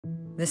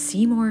The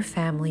Seymour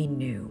family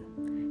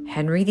knew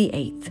Henry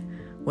VIII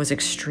was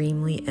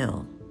extremely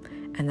ill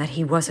and that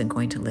he wasn't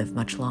going to live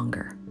much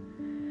longer.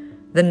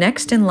 The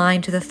next in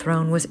line to the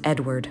throne was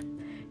Edward,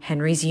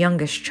 Henry's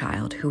youngest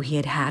child, who he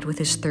had had with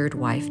his third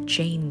wife,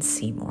 Jane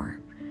Seymour.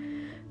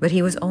 But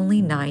he was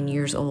only 9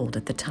 years old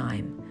at the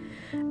time.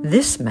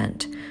 This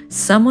meant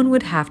someone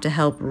would have to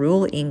help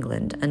rule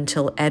England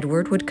until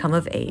Edward would come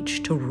of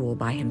age to rule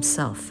by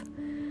himself.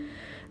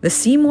 The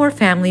Seymour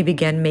family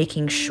began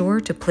making sure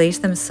to place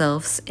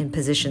themselves in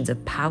positions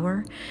of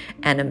power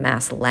and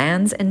amass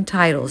lands and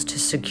titles to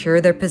secure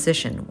their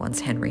position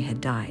once Henry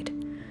had died.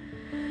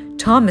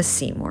 Thomas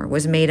Seymour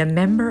was made a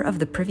member of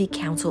the Privy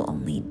Council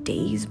only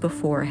days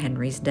before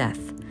Henry's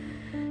death.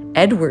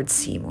 Edward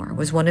Seymour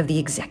was one of the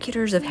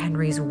executors of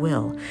Henry's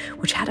will,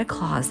 which had a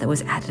clause that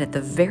was added at the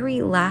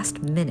very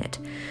last minute,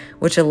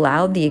 which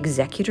allowed the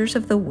executors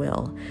of the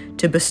will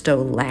to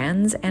bestow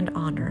lands and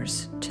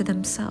honors to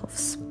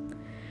themselves.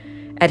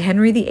 At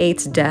Henry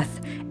VIII's death,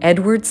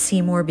 Edward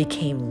Seymour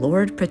became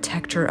Lord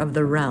Protector of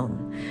the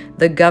realm,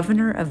 the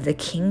governor of the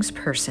king's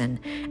person,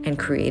 and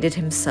created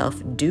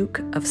himself Duke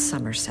of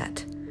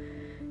Somerset.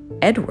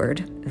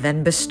 Edward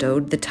then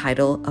bestowed the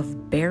title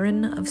of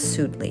Baron of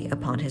Sudeley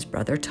upon his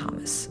brother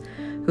Thomas,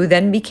 who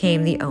then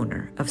became the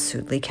owner of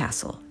Sudeley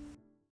Castle.